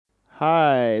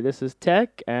Hi, this is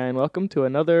Tech, and welcome to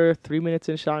another 3 Minutes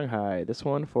in Shanghai. This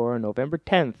one for November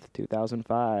 10th,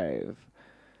 2005.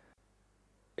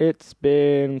 It's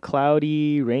been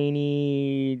cloudy,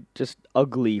 rainy, just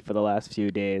ugly for the last few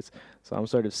days, so I'm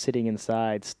sort of sitting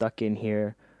inside, stuck in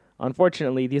here.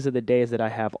 Unfortunately, these are the days that I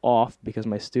have off because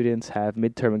my students have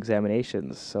midterm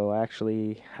examinations, so I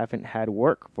actually haven't had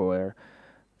work for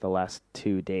the last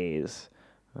 2 days.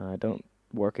 I don't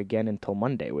work again until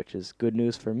Monday, which is good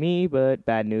news for me, but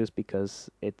bad news because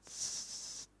it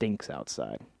stinks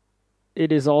outside.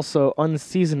 It is also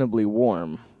unseasonably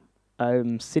warm.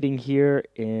 I'm sitting here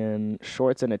in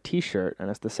shorts and a t shirt, and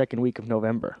it's the second week of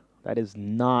November. That is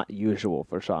not usual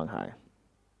for Shanghai.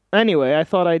 Anyway, I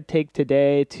thought I'd take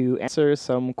today to answer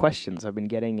some questions I've been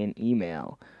getting in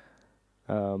email.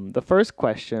 The first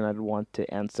question I'd want to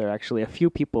answer, actually, a few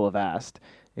people have asked,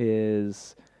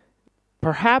 is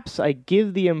perhaps I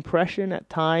give the impression at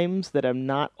times that I'm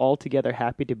not altogether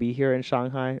happy to be here in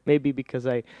Shanghai. Maybe because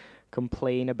I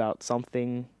complain about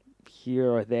something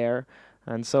here or there.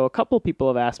 And so a couple people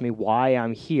have asked me why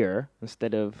I'm here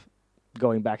instead of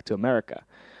going back to America.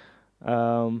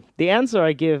 The answer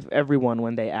I give everyone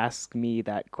when they ask me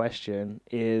that question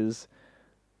is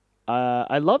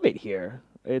I love it here.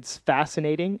 It's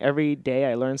fascinating. Every day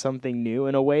I learn something new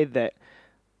in a way that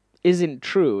isn't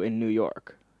true in New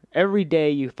York. Every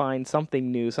day you find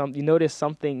something new, you notice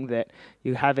something that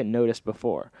you haven't noticed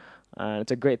before.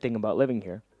 It's a great thing about living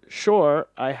here. Sure,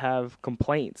 I have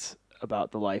complaints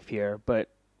about the life here, but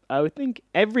I would think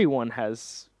everyone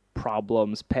has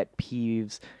problems, pet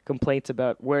peeves, complaints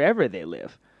about wherever they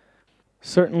live.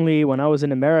 Certainly, when I was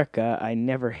in America, I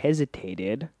never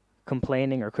hesitated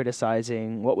complaining or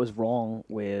criticizing what was wrong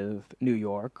with New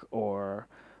York or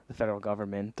the federal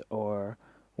government or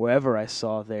wherever I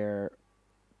saw there,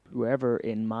 wherever,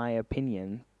 in my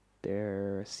opinion,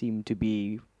 there seemed to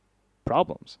be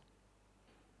problems.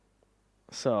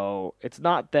 So it's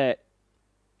not that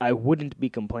I wouldn't be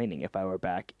complaining if I were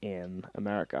back in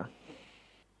America.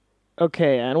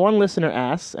 Okay, and one listener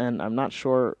asks, and I'm not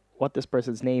sure what this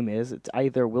person's name is. It's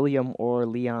either William or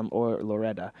Leon or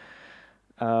Loretta.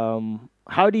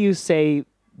 How do you say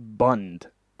Bund,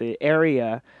 the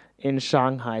area in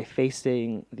Shanghai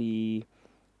facing the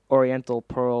Oriental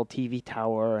Pearl TV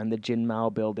tower and the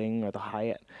Jinmao building or the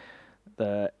Hyatt,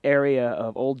 the area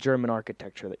of old German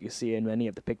architecture that you see in many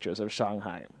of the pictures of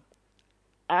Shanghai?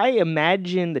 I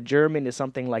imagine the German is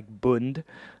something like Bund,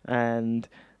 and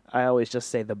I always just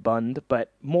say the Bund,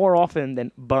 but more often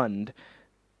than Bund,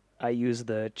 I use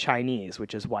the Chinese,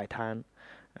 which is Waitan.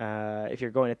 If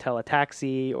you're going to tell a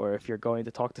taxi or if you're going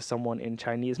to talk to someone in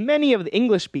Chinese, many of the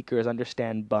English speakers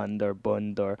understand Bund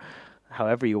or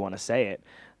however you want to say it.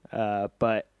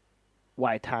 But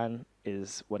Waitan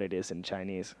is what it is in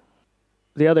Chinese.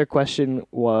 The other question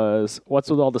was, what's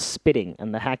with all the spitting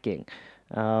and the hacking?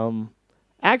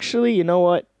 Actually, you know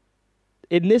what?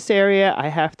 In this area, I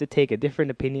have to take a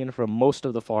different opinion from most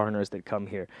of the foreigners that come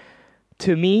here.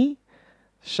 To me,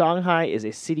 Shanghai is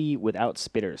a city without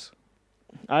spitters.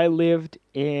 I lived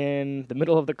in the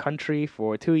middle of the country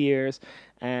for 2 years,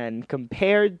 and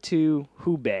compared to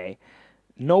Hubei,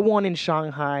 no one in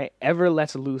Shanghai ever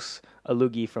lets loose a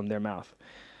loogie from their mouth.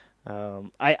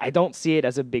 I don't see it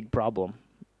as a big problem,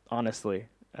 honestly.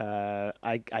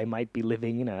 I might be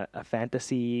living in a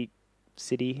fantasy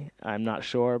city. I'm not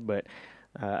sure, but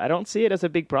I don't see it as a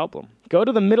big problem. Go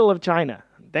to the middle of China,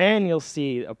 then you'll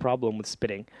see a problem with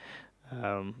spitting.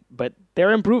 But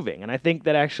they're improving, and I think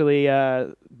that actually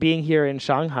being here in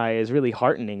Shanghai is really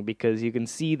heartening because you can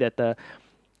see that the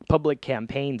public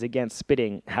campaigns against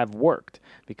spitting have worked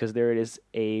because there is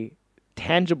a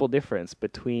tangible difference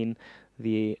between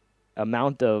the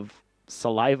amount of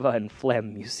saliva and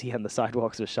phlegm you see on the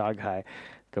sidewalks of Shanghai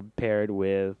compared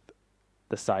with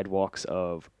the sidewalks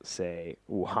of, say,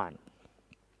 Wuhan.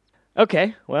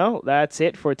 Okay, well, that's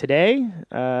it for today.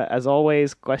 As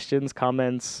always, questions,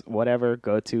 comments, whatever,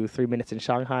 go to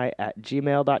 3minutesinShanghai at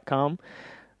gmail.com.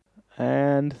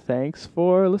 And thanks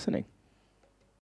for listening.